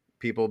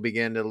 people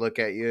begin to look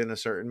at you in a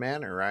certain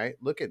manner, right?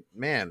 Look at,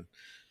 man,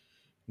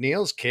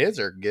 Neil's kids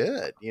are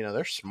good,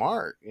 they're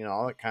smart,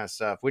 all that kind of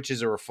stuff, which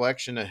is a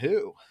reflection of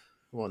who?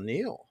 Well,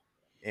 Neil,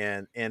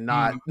 and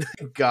not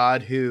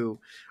God, who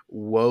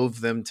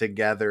wove them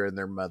together in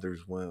their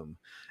mother's womb,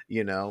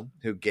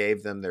 who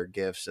gave them their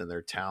gifts and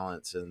their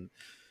talents, and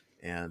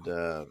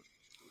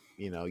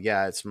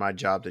yeah, it's my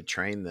job to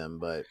train them,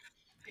 but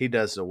he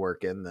does the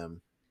work in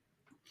them.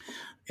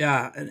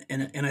 Yeah,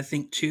 and I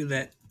think too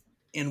that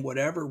in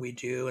whatever we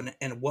do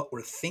and what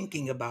we're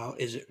thinking about,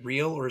 is it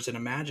real or is it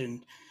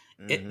imagined?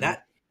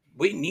 That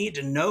we need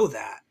to know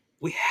that.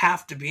 We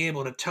have to be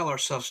able to tell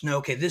ourselves, no,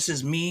 okay, this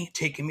is me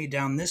taking me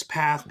down this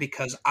path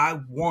because I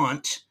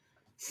want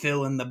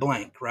fill in the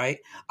blank, right?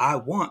 I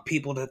want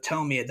people to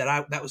tell me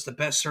that that was the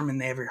best sermon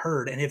they ever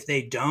heard. And if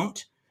they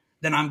don't,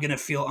 then I'm going to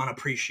feel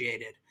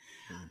unappreciated.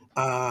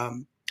 I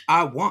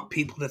want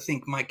people to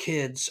think my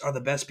kids are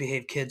the best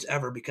behaved kids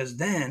ever, because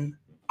then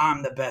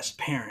I'm the best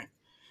parent.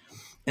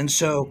 And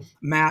so,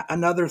 Matt,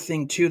 another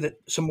thing too,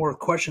 that some more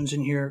questions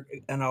in here,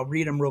 and I'll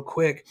read them real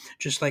quick.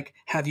 Just like,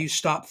 have you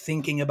stopped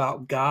thinking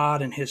about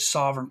God and his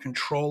sovereign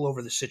control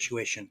over the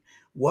situation?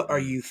 What are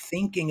Mm. you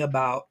thinking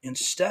about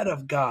instead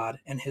of God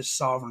and his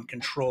sovereign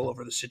control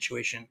over the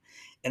situation?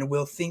 And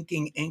will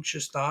thinking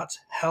anxious thoughts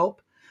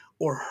help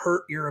or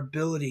hurt your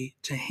ability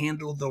to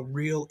handle the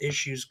real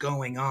issues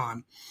going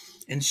on?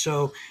 And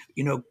so,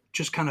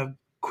 just kind of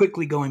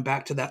quickly going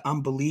back to that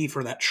unbelief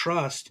or that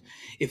trust,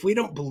 if we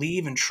don't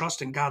believe and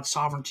trust in God's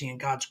sovereignty and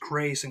God's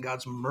grace and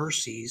God's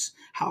mercies,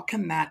 how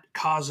can that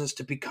cause us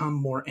to become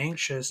more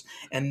anxious?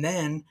 And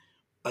then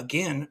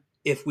again,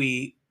 if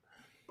we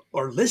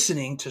are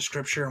listening to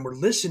scripture and we're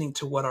listening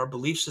to what our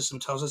belief system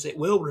tells us, it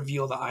will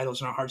reveal the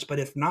idols in our hearts. But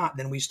if not,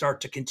 then we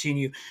start to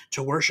continue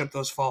to worship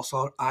those false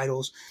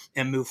idols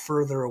and move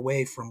further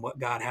away from what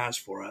God has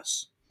for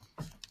us.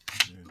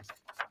 Mm.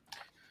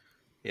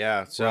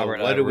 Yeah. So Robert,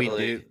 I what do we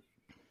really do?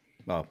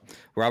 Oh,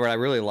 Robert, I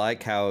really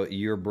like how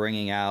you're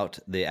bringing out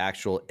the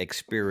actual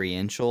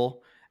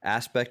experiential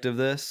aspect of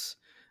this.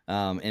 In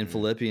Mm.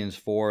 Philippians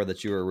 4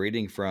 that you were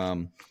reading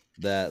from,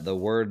 that the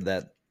word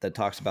that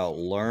talks about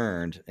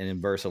learned, and in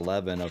verse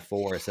 11 of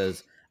 4, it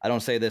says, I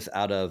don't say this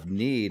out of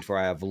need, for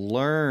I have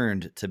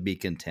learned to be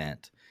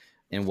content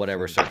in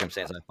whatever Mm.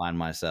 circumstance I find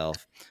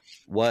myself.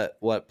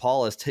 What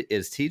Paul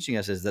is teaching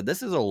us is that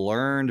this is a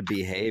learned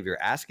behavior.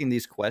 Asking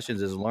these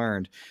questions is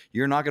learned.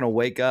 You're not going to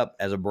wake up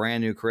as a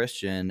brand new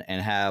Christian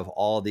and have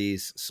all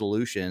these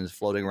solutions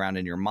floating around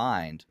in your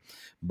mind,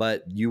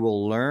 but you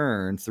will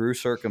learn through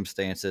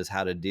circumstances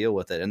how to deal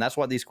with it. And that's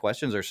why these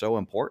questions are so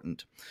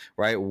important,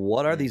 right?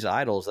 What are Mm. these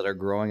idols that are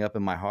growing up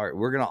in my heart?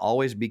 We're going to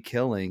always be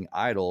killing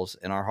idols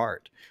in our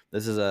heart.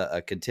 This is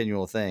a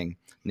continual thing.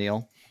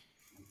 Neil?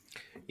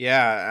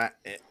 Yeah,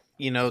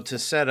 to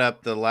set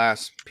up the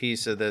last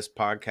piece of this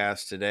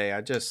podcast today,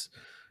 I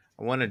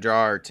want to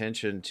draw our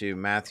attention to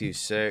Matthew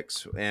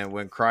 6, and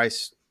when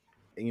Christ,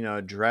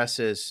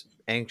 addresses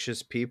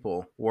anxious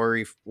people,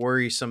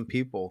 worrisome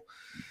people,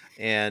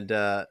 and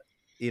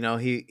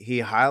he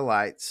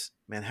highlights,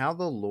 man, how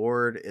the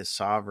Lord is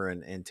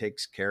sovereign and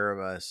takes care of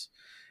us,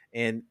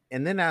 and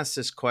then asks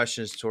this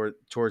questions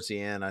towards the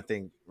end, I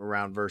think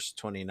around verse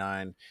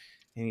 29,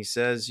 and he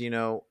says,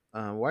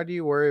 why do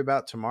you worry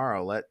about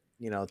tomorrow? Let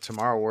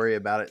tomorrow worry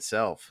about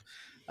itself.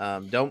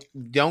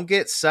 Don't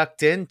get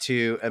sucked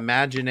into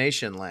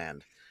imagination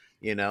land,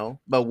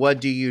 but what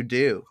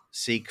do?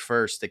 Seek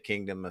first the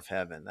kingdom of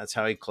heaven. That's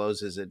how he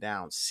closes it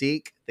down.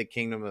 Seek the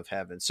kingdom of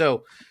heaven.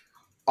 So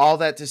all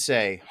that to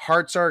say,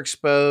 hearts are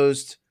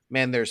exposed.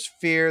 Man, there's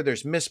fear,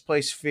 there's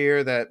misplaced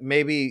fear that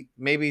maybe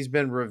has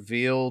been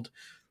revealed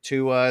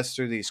to us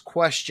through these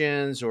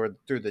questions or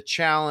through the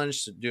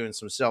challenge, doing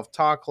some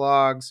self-talk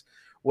logs,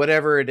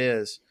 whatever it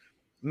is.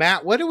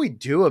 Matt, what do we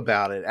do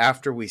about it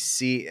after we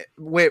see it?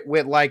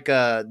 With like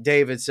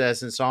David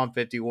says in Psalm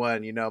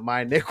 51,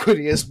 my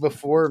iniquity is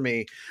before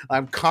me.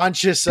 I'm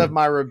conscious of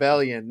my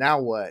rebellion.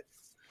 Now what?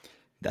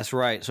 That's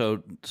right.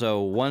 So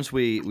once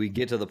we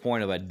get to the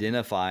point of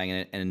identifying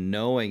it and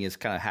knowing is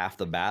kind of half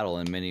the battle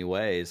in many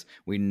ways.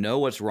 We know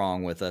what's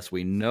wrong with us.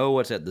 We know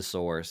what's at the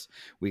source.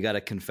 We got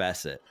to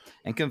confess it.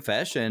 And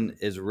confession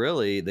is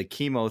really the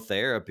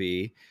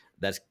chemotherapy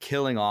that's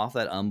killing off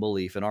that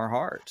unbelief in our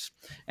hearts.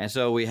 And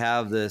so we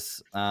have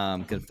this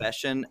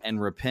confession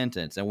and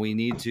repentance, and we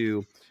need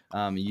to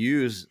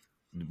use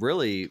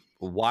really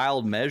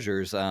wild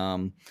measures.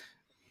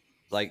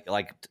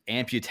 Like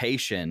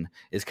amputation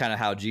is kind of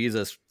how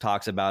Jesus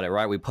talks about it,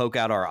 right? We poke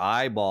out our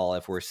eyeball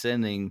if we're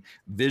sinning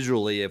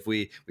visually, if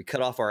we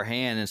cut off our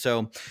hand. And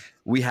so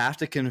we have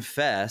to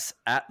confess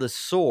at the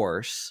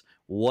source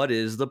what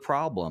is the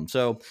problem.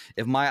 So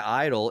if my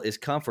idol is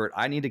comfort,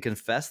 I need to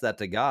confess that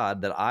to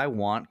God, that I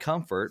want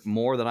comfort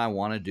more than I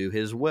want to do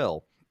his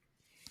will.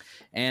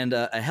 And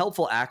a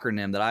helpful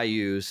acronym that I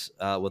use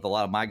with a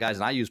lot of my guys,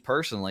 and I use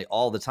personally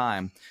all the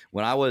time,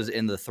 when I was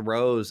in the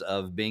throes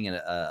of being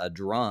a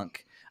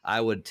drunk,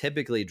 I would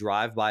typically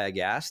drive by a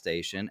gas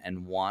station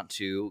and want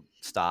to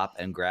stop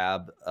and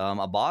grab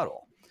a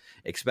bottle,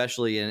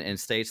 especially in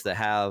states that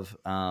have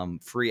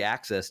free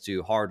access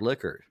to hard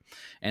liquor.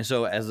 And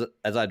so as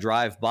I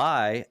drive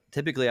by,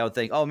 typically I would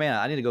think, oh man,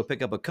 I need to go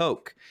pick up a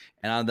Coke.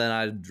 And then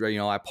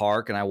I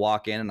park and I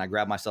walk in and I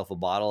grab myself a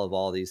bottle of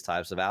all these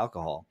types of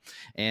alcohol.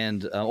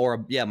 And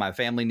my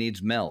family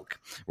needs milk,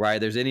 right?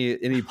 There's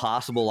any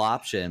possible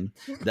option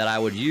that I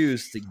would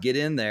use to get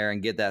in there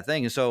and get that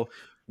thing. And so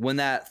when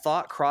that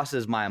thought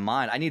crosses my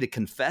mind, I need to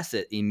confess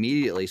it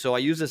immediately. So I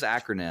use this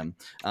acronym.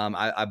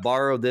 I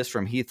borrowed this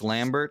from Heath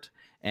Lambert,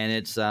 and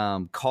it's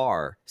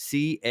CAR,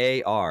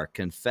 CAR,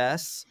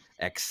 confess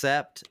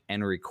accept,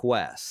 and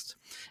request.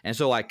 And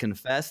so I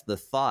confess the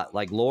thought,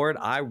 like, Lord,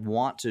 I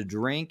want to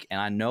drink,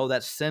 and I know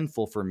that's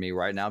sinful for me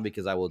right now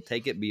because I will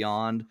take it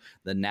beyond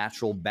the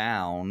natural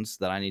bounds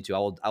that I need to.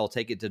 I will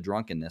take it to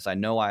drunkenness. I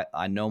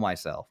know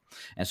myself.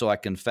 And so I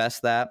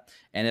confess that.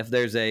 And if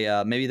there's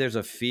maybe there's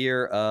a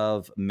fear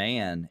of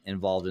man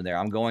involved in there.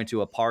 I'm going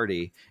to a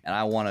party and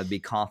I want to be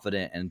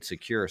confident and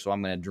secure, so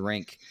I'm going to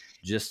drink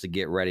just to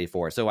get ready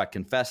for it. So I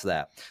confess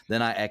that.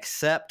 Then I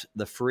accept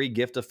the free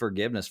gift of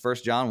forgiveness. 1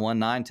 John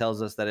 1:9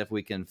 tells us that if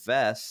we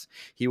confess,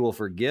 he will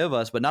forgive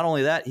us. But not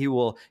only that, he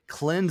will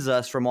cleanse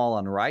us from all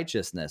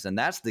unrighteousness. And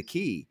that's the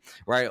key,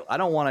 right? I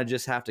don't want to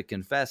just have to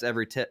confess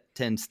every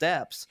 10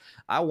 steps.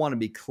 I want to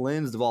be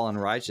cleansed of all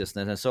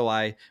unrighteousness. And so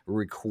I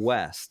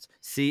request,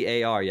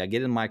 C-A-R. I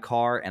get in my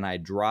car and I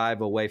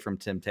drive away from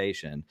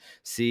temptation.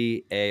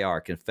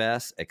 C-A-R,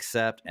 confess,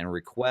 accept, and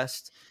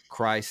request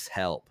Christ's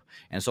help.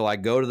 And so I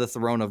go to the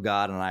throne of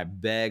God and I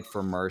beg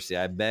for mercy.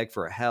 I beg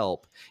for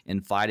help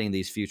in fighting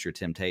these future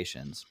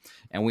temptations.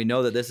 And we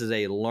know that this is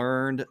a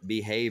learned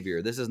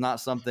behavior. This is not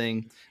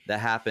something that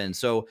happens.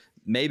 So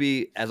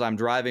maybe as I'm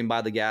driving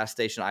by the gas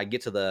station, I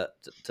get to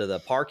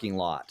the parking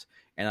lot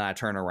and then I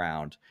turn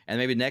around. And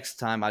maybe next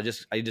time I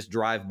just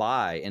drive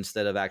by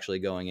instead of actually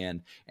going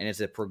in. And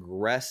it's a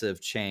progressive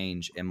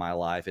change in my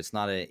life. It's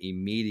not an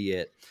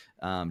immediate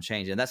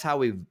change. And that's how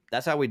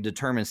we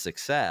determine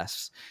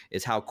success,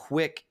 is how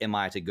quick am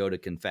I to go to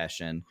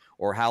confession,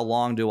 or how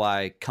long do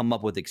I come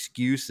up with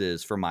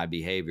excuses for my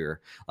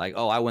behavior? Like,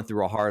 oh, I went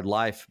through a hard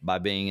life by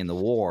being in the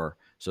war,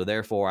 so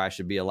therefore I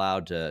should be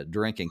allowed to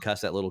drink and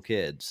cuss at little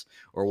kids,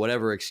 or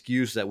whatever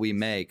excuse that we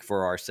make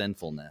for our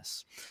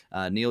sinfulness.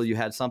 Neil, you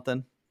had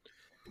something?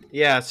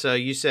 Yeah, so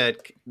you said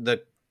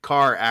the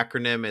CAR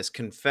acronym is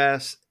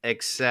confess,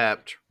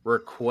 accept,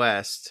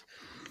 request.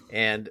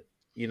 And,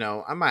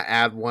 I might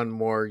add one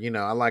more.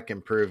 I like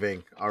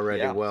improving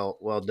already Yeah.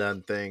 well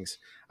done things.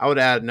 I would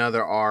add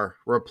another R,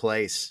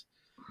 replace.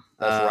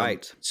 That's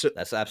right. So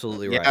That's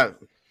absolutely right. yeah,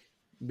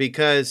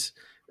 because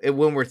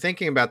when we're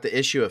thinking about the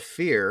issue of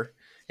fear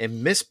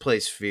and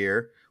misplaced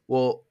fear,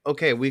 well,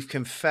 okay, we've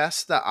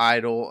confessed the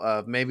idol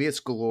of maybe it's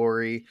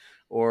glory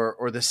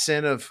or the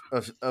sin of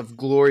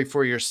glory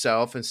for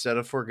yourself instead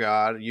of for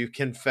God. You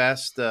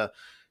confess the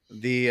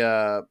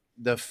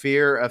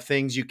fear of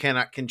things you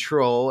cannot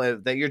control,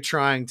 that you're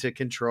trying to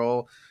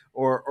control,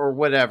 or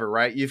whatever,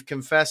 right? You've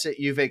confessed it.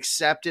 You've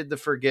accepted the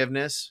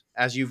forgiveness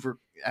as you've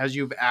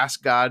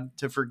asked God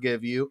to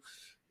forgive you,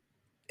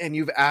 and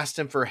you've asked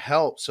him for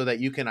help so that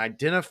you can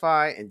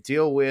identify and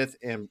deal with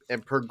and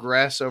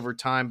progress over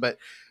time. But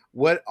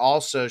what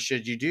also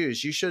should you do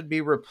is you should be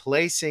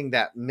replacing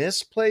that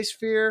misplaced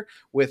fear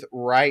with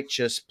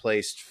righteous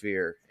placed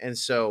fear. And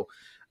so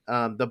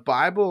the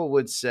Bible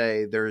would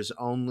say there's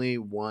only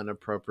one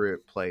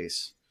appropriate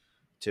place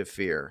to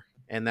fear,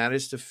 and that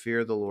is to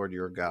fear the Lord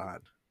your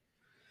God.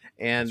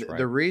 And That's right.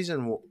 the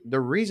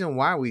reason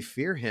why we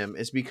fear him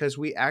is because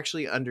we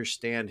actually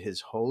understand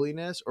his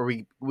holiness, or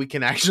we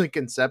can actually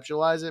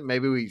conceptualize it.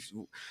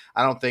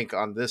 I don't think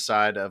on this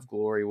side of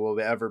glory we'll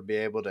ever be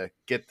able to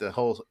get the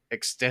whole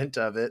extent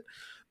of it,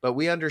 but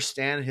we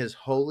understand his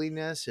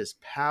holiness, his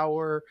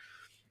power,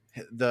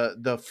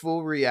 the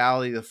full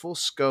reality, the full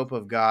scope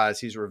of God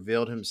as he's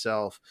revealed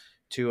himself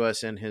to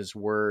us in his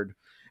word.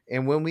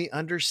 And when we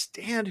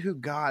understand who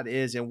God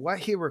is and what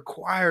he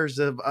requires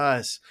of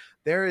us,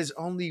 there is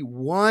only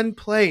one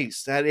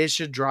place that it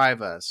should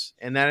drive us,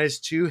 and that is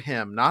to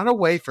him, not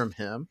away from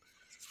him,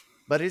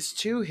 but it's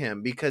to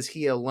him, because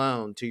he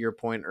alone, to your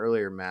point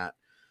earlier, Matt,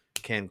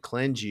 can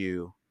cleanse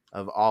you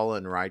of all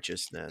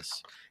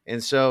unrighteousness.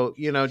 And so,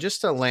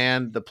 just to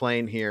land the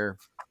plane here,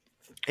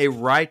 a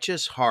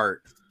righteous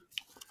heart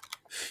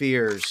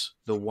fears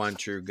the one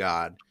true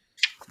God.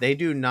 They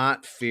do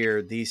not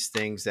fear these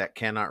things that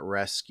cannot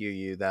rescue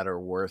you, that are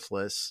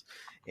worthless,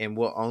 and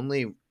will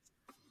only,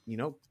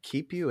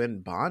 keep you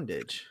in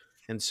bondage.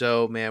 And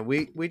so, man,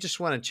 we just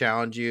want to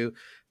challenge you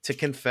to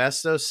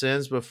confess those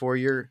sins before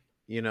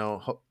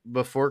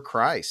before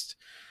Christ.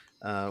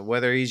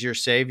 Whether he's your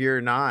savior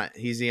or not,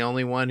 he's the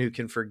only one who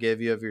can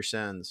forgive you of your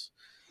sins.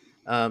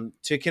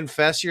 To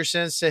confess your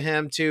sins to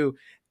him, to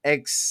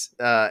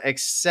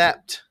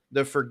accept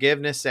the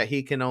forgiveness that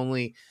he can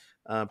only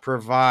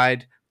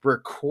provide,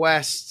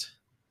 request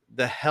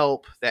the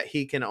help that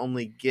he can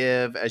only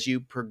give as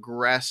you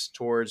progress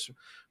towards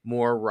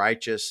more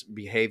righteous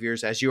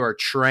behaviors, as you are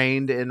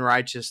trained in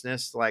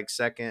righteousness, like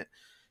 2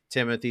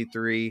 Timothy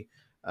 3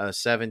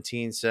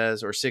 17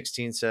 says, or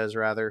 16 says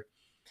rather.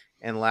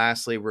 And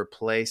lastly,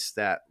 replace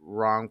that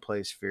wrong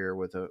place fear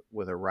with a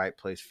right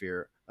place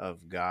fear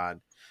of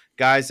God.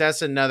 Guys,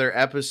 that's another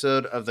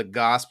episode of the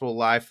Gospel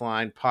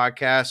Lifeline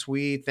podcast.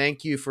 We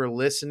thank you for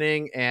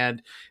listening.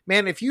 And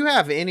man, if you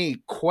have any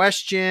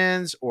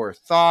questions or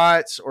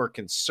thoughts or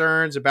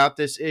concerns about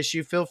this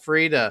issue, feel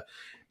free to,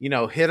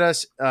 hit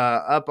us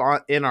up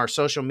in our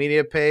social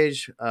media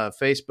page,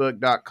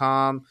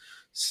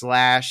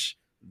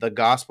 facebook.com/the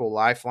Gospel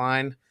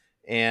Lifeline.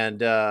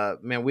 And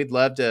man, we'd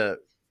love to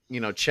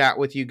chat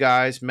with you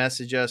guys,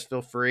 message us,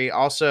 feel free.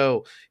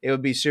 Also, it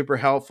would be super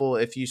helpful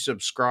if you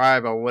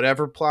subscribe on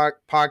whatever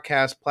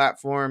podcast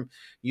platform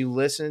you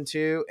listen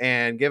to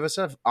and give us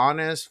an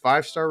honest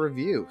 5-star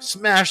review.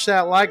 Smash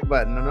that like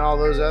button and all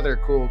those other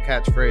cool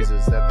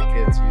catchphrases that the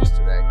kids use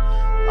today.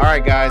 All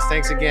right, guys.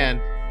 Thanks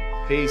again.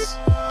 Peace.